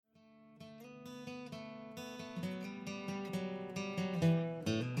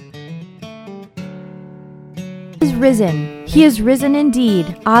is risen. He is risen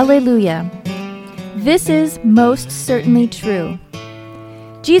indeed. Alleluia. This is most certainly true.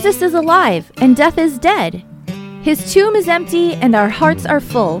 Jesus is alive, and death is dead. His tomb is empty, and our hearts are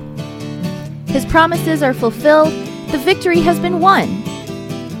full. His promises are fulfilled. The victory has been won.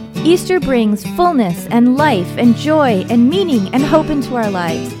 Easter brings fullness and life and joy and meaning and hope into our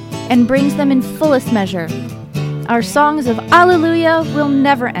lives, and brings them in fullest measure. Our songs of Alleluia will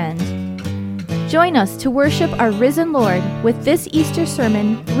never end. Join us to worship our risen Lord with this Easter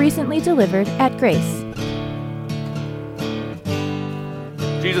sermon recently delivered at Grace.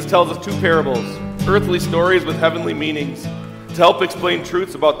 Jesus tells us two parables, earthly stories with heavenly meanings, to help explain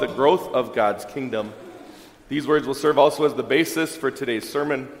truths about the growth of God's kingdom. These words will serve also as the basis for today's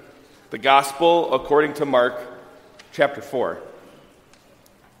sermon, the Gospel according to Mark, chapter 4.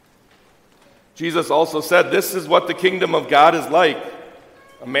 Jesus also said, "This is what the kingdom of God is like.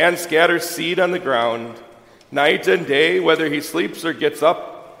 A man scatters seed on the ground. Night and day, whether he sleeps or gets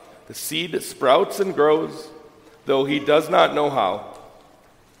up, the seed sprouts and grows, though he does not know how.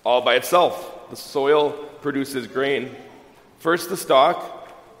 All by itself, the soil produces grain. First the stalk,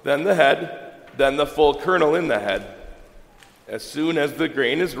 then the head, then the full kernel in the head. As soon as the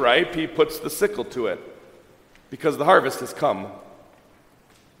grain is ripe, he puts the sickle to it, because the harvest has come."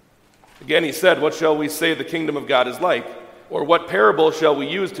 Again he said, "What shall we say the kingdom of God is like? Or what parable shall we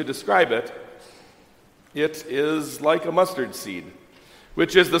use to describe it? It is like a mustard seed,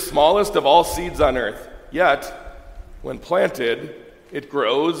 which is the smallest of all seeds on earth. Yet, when planted, it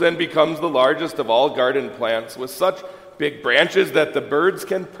grows and becomes the largest of all garden plants, with such big branches that the birds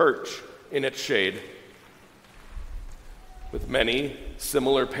can perch in its shade." With many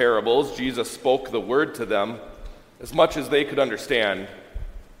similar parables, Jesus spoke the word to them as much as they could understand.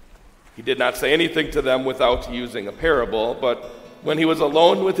 He did not say anything to them without using a parable, but when he was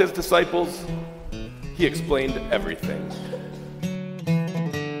alone with his disciples, he explained everything.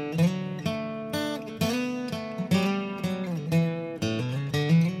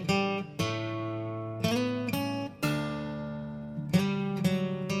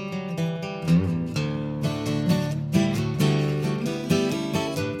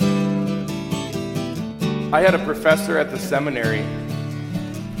 I had a professor at the seminary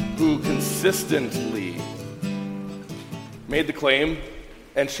who consistently made the claim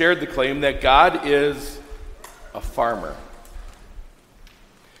and shared the claim that God is a farmer.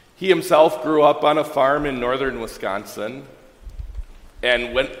 He himself grew up on a farm in northern Wisconsin,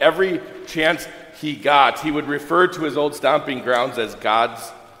 and when every chance he got, he would refer to his old stomping grounds as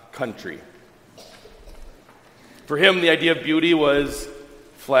God's country. For him, the idea of beauty was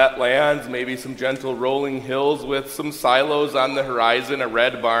flat lands, maybe some gentle rolling hills with some silos on the horizon, a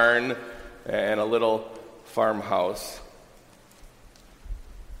red barn, and a little farmhouse.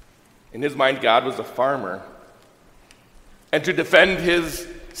 In his mind, God was a farmer. And to defend his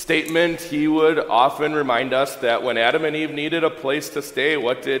statement, he would often remind us that when Adam and Eve needed a place to stay,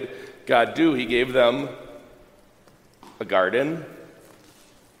 what did God do? He gave them a garden.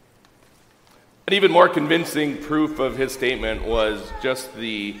 An even more convincing proof of his statement was just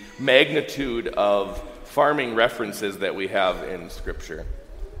the magnitude of farming references that we have in Scripture.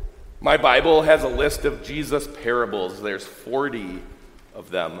 My Bible has a list of Jesus parables. There's 40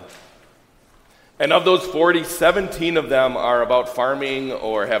 of them. And of those 40, 17 of them are about farming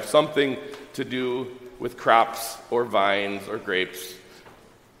or have something to do with crops or vines or grapes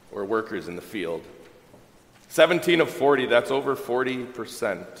or workers in the field. 17 of 40, that's over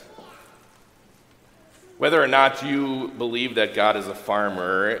 40%. Whether or not you believe that God is a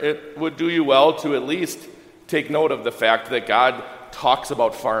farmer, it would do you well to at least take note of the fact that God talks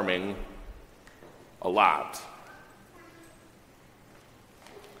about farming a lot.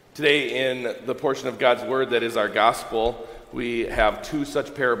 Today, in the portion of God's Word that is our gospel, we have two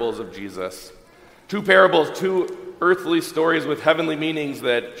such parables of Jesus. Two parables, two earthly stories with heavenly meanings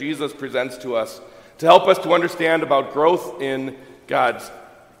that Jesus presents to us to help us to understand about growth in God's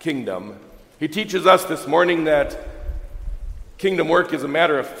kingdom. He teaches us this morning that kingdom work is a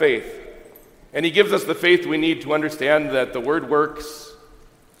matter of faith. And he gives us the faith we need to understand that the word works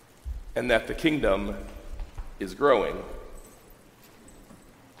and that the kingdom is growing.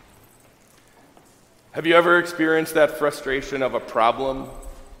 Have you ever experienced that frustration of a problem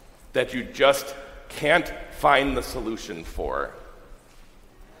that you just can't find the solution for?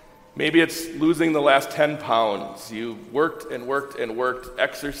 Maybe it's losing the last 10 pounds. You've worked and worked and worked,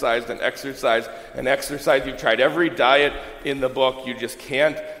 exercised and exercised and exercised. You've tried every diet in the book. You just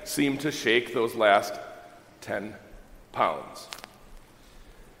can't seem to shake those last 10 pounds.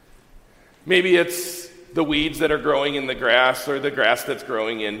 Maybe it's the weeds that are growing in the grass or the grass that's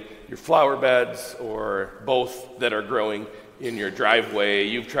growing in your flower beds or both that are growing in your driveway.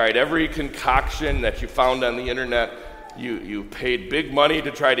 You've tried every concoction that you found on the internet. You paid big money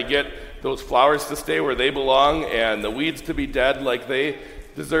to try to get those flowers to stay where they belong and the weeds to be dead like they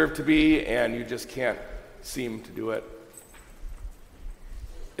deserve to be, and you just can't seem to do it.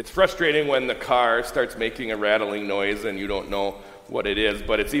 It's frustrating when the car starts making a rattling noise and you don't know what it is,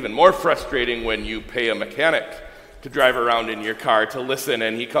 but it's even more frustrating when you pay a mechanic to drive around in your car to listen,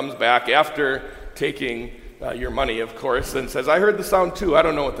 and he comes back after taking your money, of course, and says, "I heard the sound too, I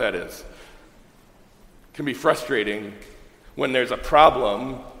don't know what that is." It can be frustrating when there's a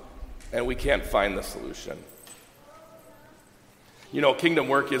problem and we can't find the solution. You know, kingdom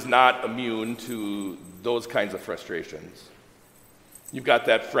work is not immune to those kinds of frustrations. You've got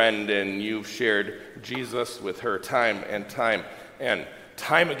that friend and you've shared Jesus with her time and time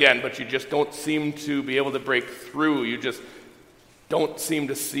again, but you just don't seem to be able to break through. You just don't seem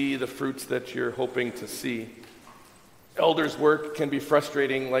to see the fruits that you're hoping to see. Elders' work can be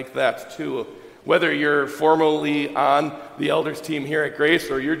frustrating like that too. Whether you're formally on the elders team here at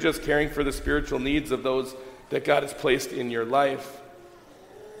Grace or you're just caring for the spiritual needs of those that God has placed in your life,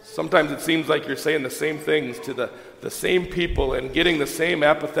 sometimes it seems like you're saying the same things to the same people and getting the same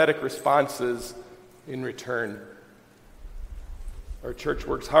apathetic responses in return. Our church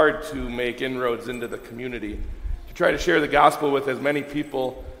works hard to make inroads into the community, to try to share the gospel with as many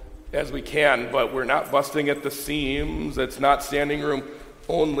people as we can, but we're not busting at the seams. It's not standing room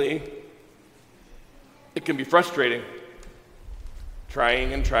only. It can be frustrating,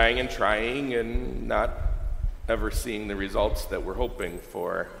 trying and not ever seeing the results that we're hoping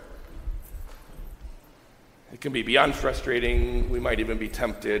for. It can be beyond frustrating. We might even be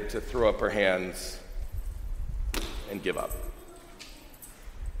tempted to throw up our hands and give up.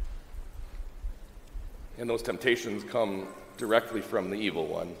 And those temptations come directly from the evil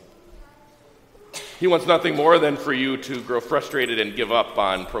one. He wants nothing more than for you to grow frustrated and give up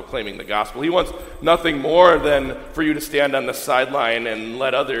on proclaiming the gospel. He wants nothing more than for you to stand on the sideline and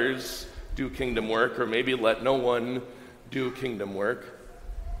let others do kingdom work, or maybe let no one do kingdom work.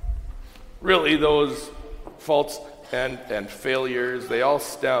 Really, those faults and failures, they all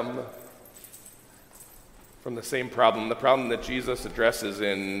stem from the same problem, the problem that Jesus addresses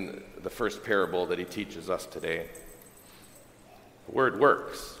in the first parable that he teaches us today. The word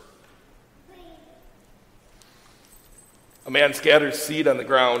works. A man scatters seed on the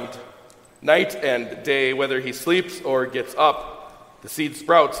ground. Night and day, whether he sleeps or gets up, the seed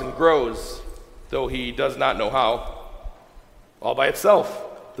sprouts and grows, though he does not know how. All by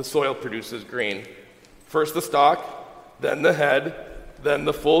itself, the soil produces grain. First the stalk, then the head, then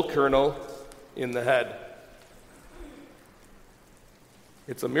the full kernel in the head.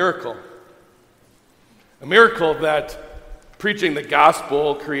 It's a miracle. A miracle that preaching the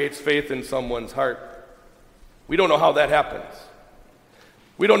gospel creates faith in someone's heart. We don't know how that happens.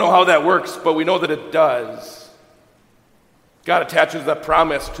 We don't know how that works, but we know that it does. God attaches a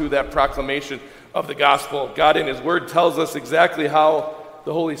promise to that proclamation of the gospel. God in his word tells us exactly how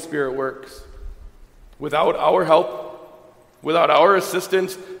the Holy Spirit works. Without our help, without our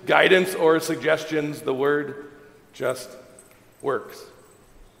assistance, guidance, or suggestions, the word just works.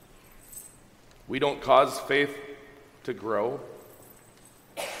 We don't cause faith to grow.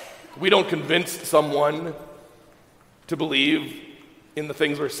 We don't convince someone to believe in the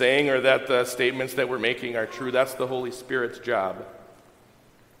things we're saying or that the statements that we're making are true. That's the Holy Spirit's job.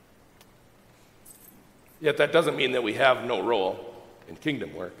 Yet that doesn't mean that we have no role in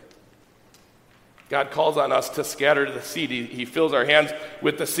kingdom work. God calls on us to scatter the seed. He fills our hands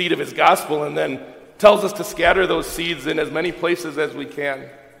with the seed of his gospel and then tells us to scatter those seeds in as many places as we can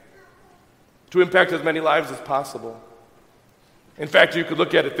to impact as many lives as possible. In fact, you could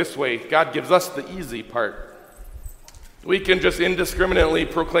look at it this way. God gives us the easy part. We can just indiscriminately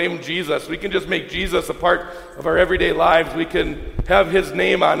proclaim Jesus. We can just make Jesus a part of our everyday lives. We can have his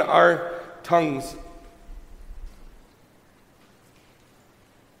name on our tongues.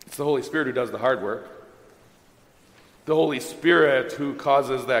 It's the Holy Spirit who does the hard work. The Holy Spirit who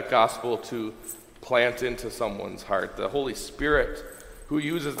causes that gospel to plant into someone's heart. The Holy Spirit who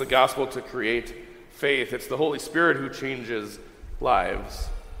uses the gospel to create faith. It's the Holy Spirit who changes lives.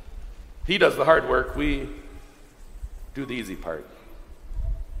 He does the hard work. We do the easy part.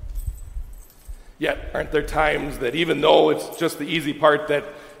 Yet, aren't there times that even though it's just the easy part that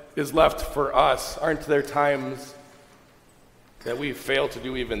is left for us, aren't there times that we fail to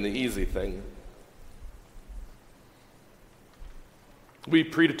do even the easy thing? We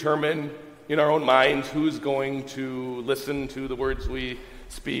predetermine in our own minds who's going to listen to the words we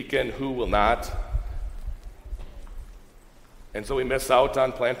speak and who will not. And so we miss out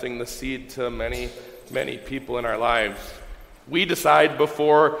on planting the seed to many, many people in our lives. We decide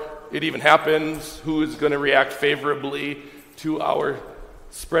before it even happens who is going to react favorably to our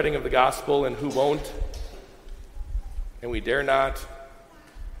spreading of the gospel and who won't. And we dare not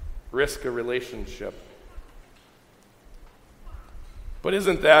risk a relationship. But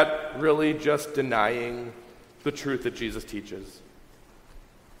isn't that really just denying the truth that Jesus teaches?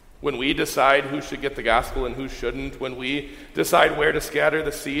 When we decide who should get the gospel and who shouldn't, when we decide where to scatter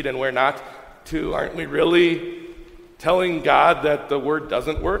the seed and where not to, aren't we really telling God that the word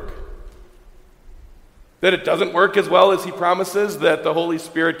doesn't work? That it doesn't work as well as he promises, that the Holy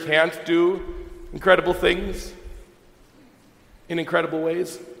Spirit can't do incredible things in incredible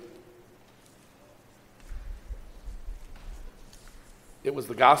ways? It was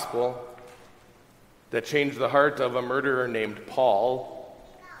the gospel that changed the heart of a murderer named Paul.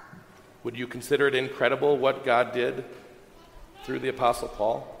 Would you consider it incredible what God did through the Apostle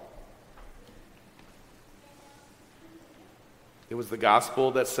Paul? It was the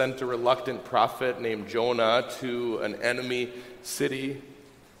gospel that sent a reluctant prophet named Jonah to an enemy city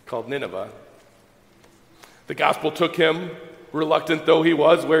called Nineveh. The gospel took him, reluctant though he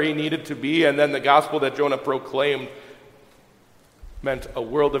was, where he needed to be, and then the gospel that Jonah proclaimed meant a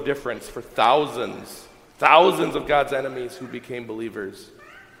world of difference for thousands of God's enemies who became believers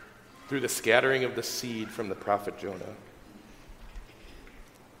through the scattering of the seed from the prophet Jonah.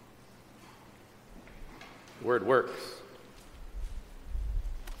 The word works.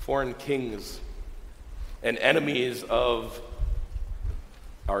 Foreign kings and enemies of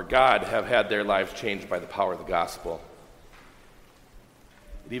our God have had their lives changed by the power of the gospel.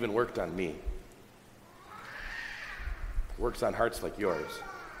 It even worked on me. It works on hearts like yours.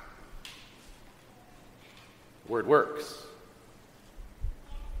 The word works.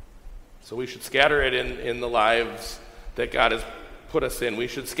 So we should scatter it in the lives that God has put us in. We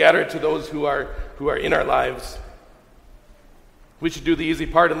should scatter it to those who are in our lives. We should do the easy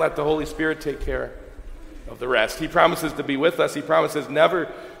part and let the Holy Spirit take care of the rest. He promises to be with us. He promises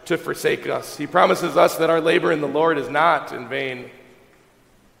never to forsake us. He promises us that our labor in the Lord is not in vain.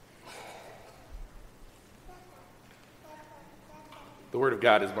 The Word of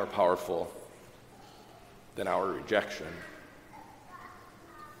God is more powerful than our rejection.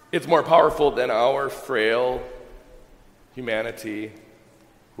 It's more powerful than our frail humanity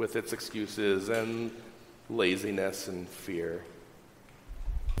with its excuses and laziness and fear.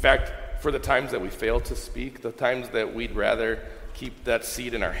 In fact, for the times that we fail to speak, the times that we'd rather keep that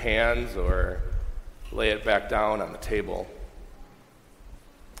seed in our hands or lay it back down on the table,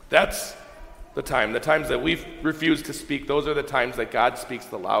 that's the times that we've refused to speak, those are the times that God speaks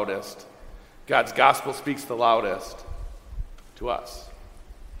the loudest. God's gospel speaks the loudest to us.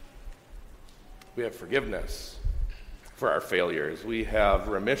 We have forgiveness for our failures. We have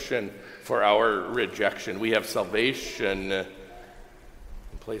remission for our rejection. We have salvation in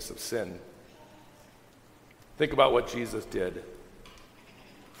place of sin. Think about what Jesus did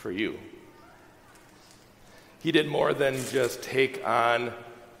for you. He did more than just take on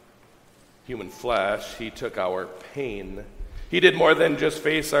human flesh. He took our pain. He did more than just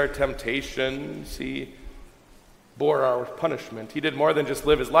face our temptations. He bore our punishment. He did more than just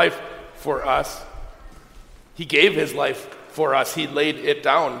live his life for us. He gave his life for us. He laid it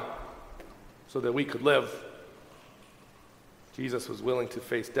down so that we could live. Jesus was willing to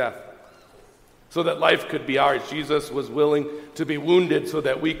face death so that life could be ours. Jesus was willing to be wounded so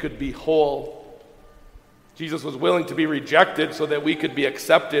that we could be whole. Jesus was willing to be rejected so that we could be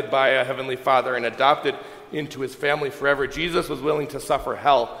accepted by a heavenly Father and adopted into his family forever. Jesus was willing to suffer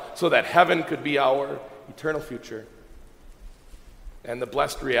hell so that heaven could be our eternal future and the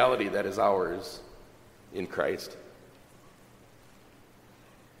blessed reality that is ours in Christ.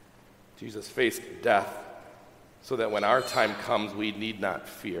 Jesus faced death so that when our time comes, we need not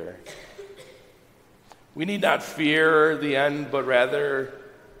fear. We need not fear the end, but rather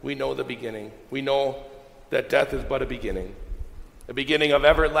we know the beginning. We know that death is but a beginning of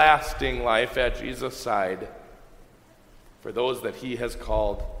everlasting life at Jesus' side for those that he has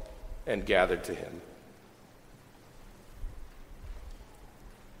called and gathered to him.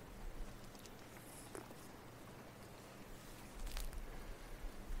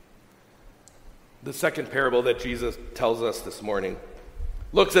 The second parable that Jesus tells us this morning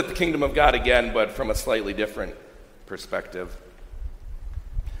looks at the kingdom of God again, but from a slightly different perspective.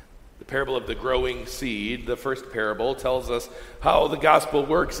 The parable of the growing seed, the first parable, tells us how the gospel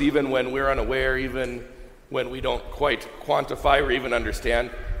works even when we're unaware, even when we don't quite quantify or even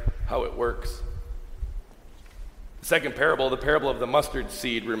understand how it works. The second parable, the parable of the mustard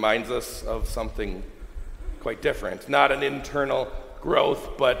seed, reminds us of something quite different. Not an internal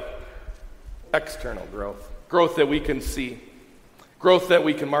growth, but external growth. Growth that we can see. Growth that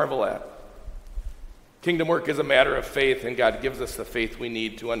we can marvel at. Kingdom work is a matter of faith, and God gives us the faith we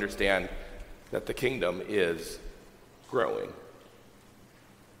need to understand that the kingdom is growing.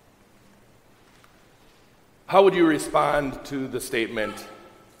 How would you respond to the statement,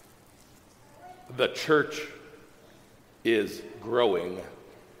 the church is growing?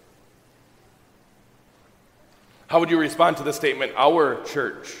 How would you respond to the statement, our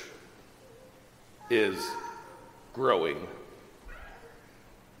church is growing?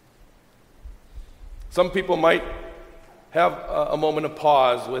 Some people might have a moment of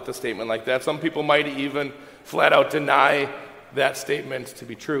pause with a statement like that. Some people might even flat out deny that statement to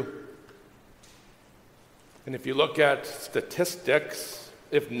be true. And if you look at statistics,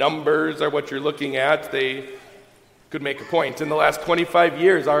 if numbers are what you're looking at, they could make a point. In the last 25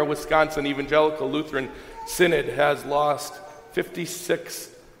 years, our Wisconsin Evangelical Lutheran Synod has lost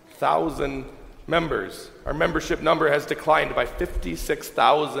 56,000 members. Our membership number has declined by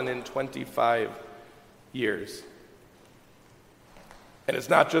 56,000 in 25 years. And it's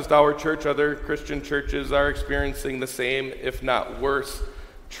not just our church, other Christian churches are experiencing the same, if not worse,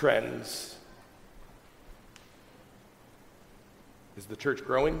 trends. Is the church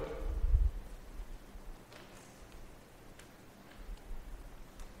growing?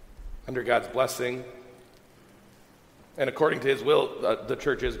 Under God's blessing, and according to His will, the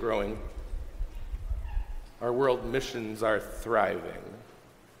church is growing. Our world missions are thriving.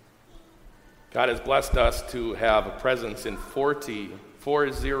 God has blessed us to have a presence in 40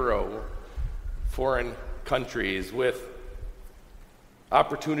 foreign countries, with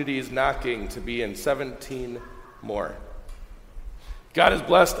opportunities knocking to be in 17 more. God has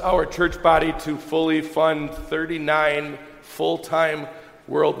blessed our church body to fully fund 39 full-time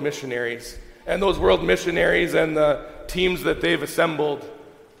world missionaries. And those world missionaries and the teams that they've assembled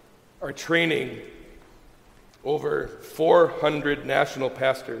are training over 400 national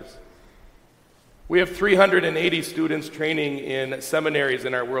pastors. We have 380 students training in seminaries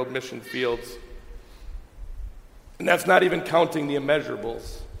in our world mission fields. And that's not even counting the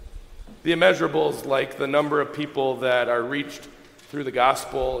immeasurables. The immeasurables, like the number of people that are reached through the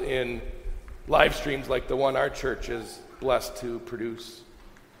gospel in live streams like the one our church is blessed to produce,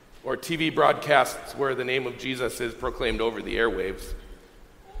 or TV broadcasts where the name of Jesus is proclaimed over the airwaves.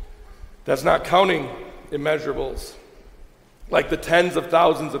 That's not counting immeasurables, like the tens of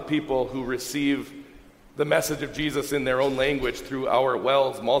thousands of people who receive the message of Jesus in their own language through our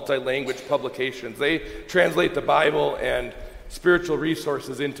WELS multi-language publications. They translate the Bible and spiritual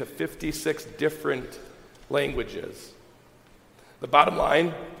resources into 56 different languages. The bottom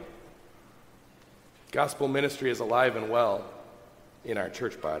line, gospel ministry is alive and well in our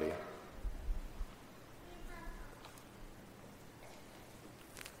church body. It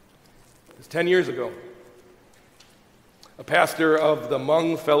was 10 years ago. A pastor of the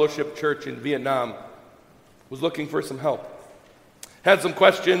Hmong Fellowship Church in Vietnam was looking for some help. Had some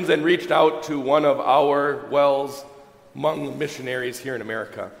questions and reached out to one of our WELS Hmong missionaries here in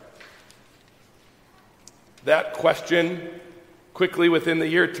America. That question quickly within the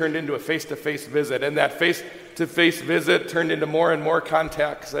year turned into a face-to-face visit, and that face-to-face visit turned into more and more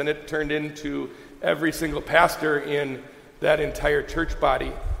contacts, and it turned into every single pastor in that entire church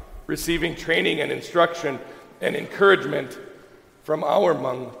body receiving training and instruction and encouragement from our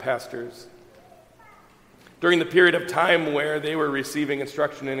Hmong pastors. During the period of time where they were receiving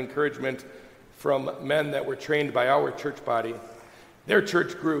instruction and encouragement from men that were trained by our church body, their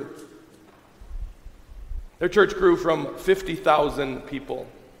church grew. Their church grew from 50,000 people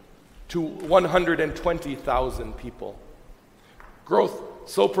to 120,000 people. Growth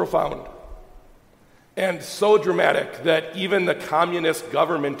so profound and so dramatic that even the communist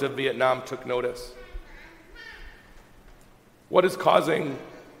government of Vietnam took notice. What is causing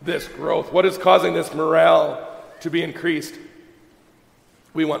this growth? What is causing this morale to be increased?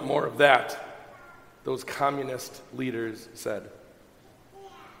 We want more of that, those communist leaders said.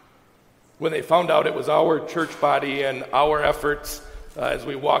 When they found out it was our church body and our efforts as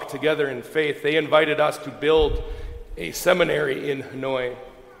we walked together in faith, they invited us to build a seminary in Hanoi.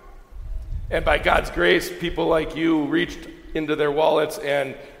 And by God's grace, people like you reached into their wallets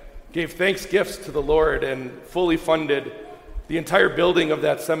and gave thanks gifts to the Lord and fully funded the entire building of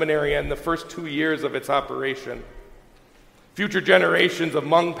that seminary and the first 2 years of its operation. Future generations of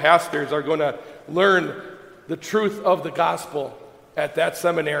Hmong pastors are going to learn the truth of the gospel at that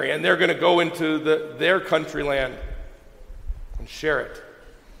seminary, and they're going to go into their country land and share it.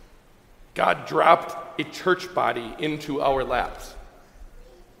 God dropped a church body into our laps.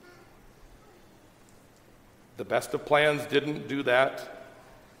 The best of plans didn't do that.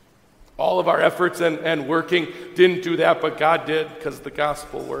 All of our efforts and working didn't do that, but God did, because the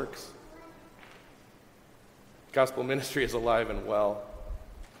gospel works. Gospel ministry is alive and well.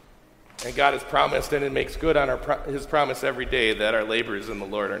 And God has promised, and it makes good on his promise every day, that our labors in the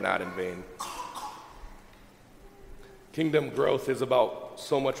Lord are not in vain. Kingdom growth is about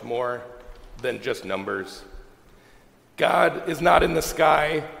so much more than just numbers. God is not in the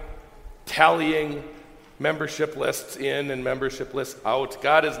sky tallying membership lists in and membership lists out.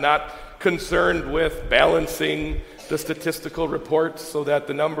 God is not concerned with balancing the statistical reports so that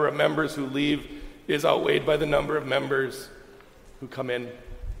the number of members who leave is outweighed by the number of members who come in.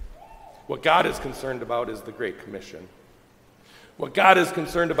 What God is concerned about is the Great Commission. What God is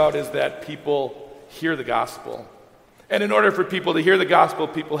concerned about is that people hear the gospel. And in order for people to hear the gospel,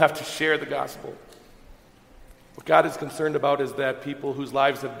 people have to share the gospel. What God is concerned about is that people whose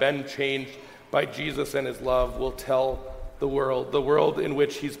lives have been changed by Jesus and his love will tell the world in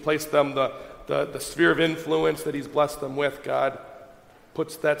which he's placed them, the sphere of influence that he's blessed them with. God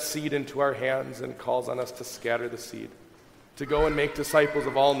puts that seed into our hands and calls on us to scatter the seed, to go and make disciples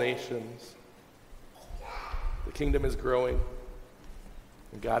of all nations. The kingdom is growing,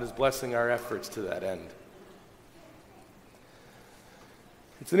 and God is blessing our efforts to that end.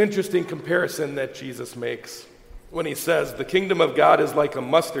 It's an interesting comparison that Jesus makes when he says, the kingdom of God is like a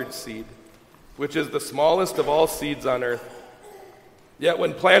mustard seed, which is the smallest of all seeds on earth. Yet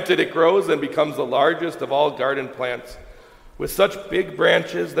when planted, it grows and becomes the largest of all garden plants, with such big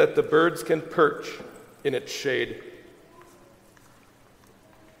branches that the birds can perch in its shade.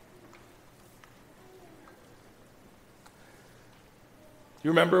 You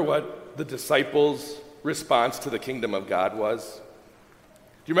remember what the disciples' response to the kingdom of God was?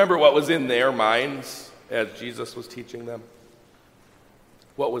 Do you remember what was in their minds as Jesus was teaching them?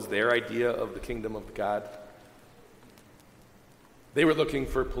 What was their idea of the kingdom of God? They were looking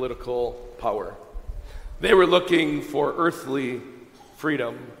for political power. They were looking for earthly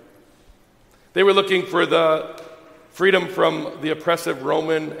freedom. They were looking for the freedom from the oppressive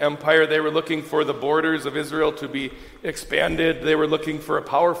Roman Empire. They were looking for the borders of Israel to be expanded. They were looking for a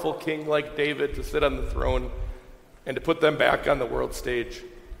powerful king like David to sit on the throne and to put them back on the world stage.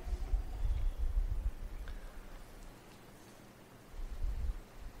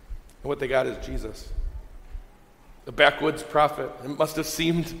 And what they got is Jesus, a backwoods prophet. It must have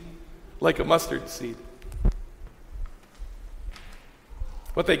seemed like a mustard seed.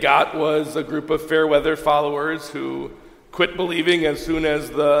 What they got was a group of fair weather followers who quit believing as soon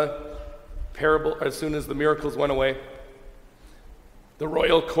as the miracles went away. The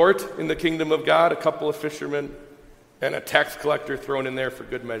royal court in the kingdom of God, a couple of fishermen, and a tax collector thrown in there for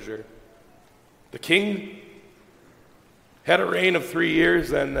good measure. The king had a reign of 3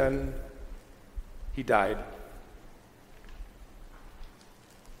 years, and then he died.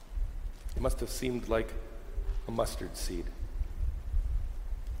 It must have seemed like a mustard seed.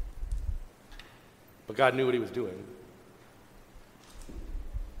 But God knew what he was doing.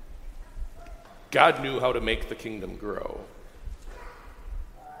 God knew how to make the kingdom grow.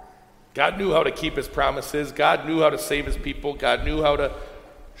 God knew how to keep his promises. God knew how to save his people. God knew how to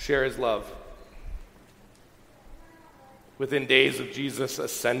share his love. Within days of Jesus'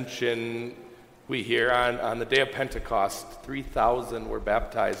 ascension, we hear on the day of Pentecost, 3,000 were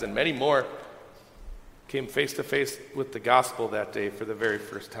baptized, and many more came face to face with the gospel that day for the very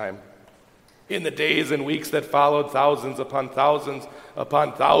first time. In the days and weeks that followed, thousands upon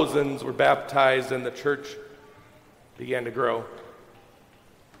thousands were baptized, and the church began to grow.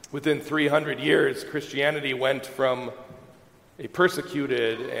 Within 300 years, Christianity went from a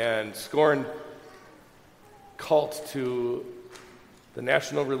persecuted and scorned cult to the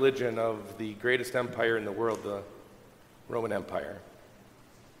national religion of the greatest empire in the world, the Roman Empire.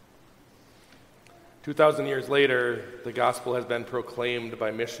 2,000 years later, the gospel has been proclaimed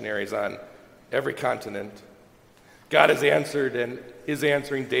by missionaries on every continent. God has answered and is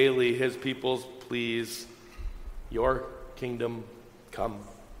answering daily his people's pleas, your kingdom come.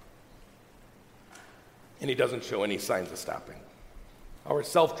 And he doesn't show any signs of stopping. Our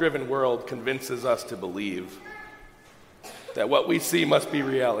self-driven world convinces us to believe that what we see must be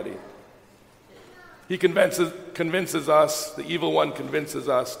reality. He convinces us, the evil one convinces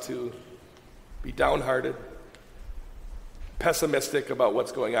us to be downhearted, pessimistic about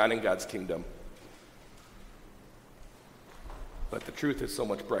what's going on in God's kingdom. But the truth is so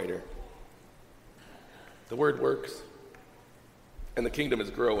much brighter. The word works, and the kingdom is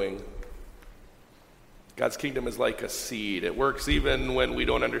growing. God's kingdom is like a seed. It works even when we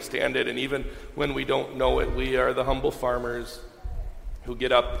don't understand it, and even when we don't know it. We are the humble farmers who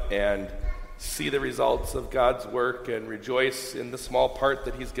get up and see the results of God's work and rejoice in the small part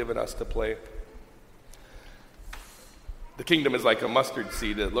that he's given us to play. The kingdom is like a mustard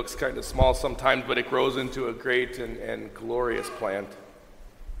seed. It looks kind of small sometimes, but it grows into a great and glorious plant.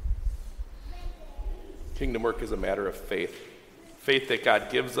 Kingdom work is a matter of faith. Faith that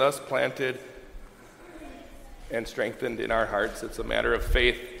God gives us, planted and strengthened in our hearts. It's a matter of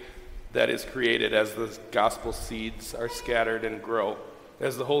faith that is created as the gospel seeds are scattered and grow,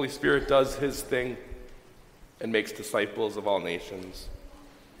 as the Holy Spirit does his thing and makes disciples of all nations.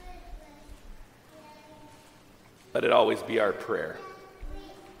 Let it always be our prayer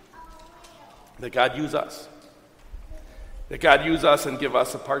that God use us. That God use us and give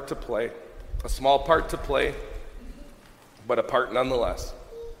us a part to play, a small part to play, but a part nonetheless,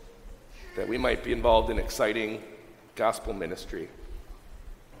 that we might be involved in exciting gospel ministry,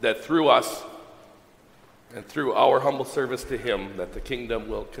 that through us and through our humble service to him, that the kingdom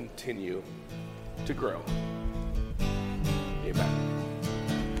will continue to grow. Amen.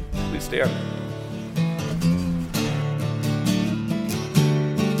 Please stand.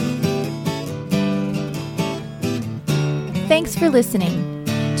 Thanks for listening.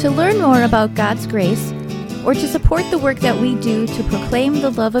 To learn more about God's grace, or to support the work that we do to proclaim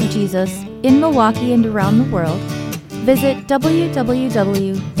the love of Jesus in Milwaukee and around the world, visit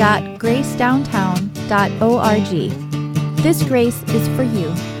www.gracedowntown.org. This grace is for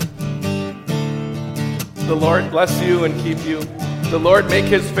you. The Lord bless you and keep you. The Lord make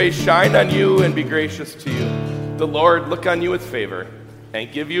his face shine on you and be gracious to you. The Lord look on you with favor and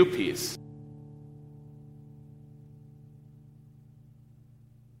give you peace.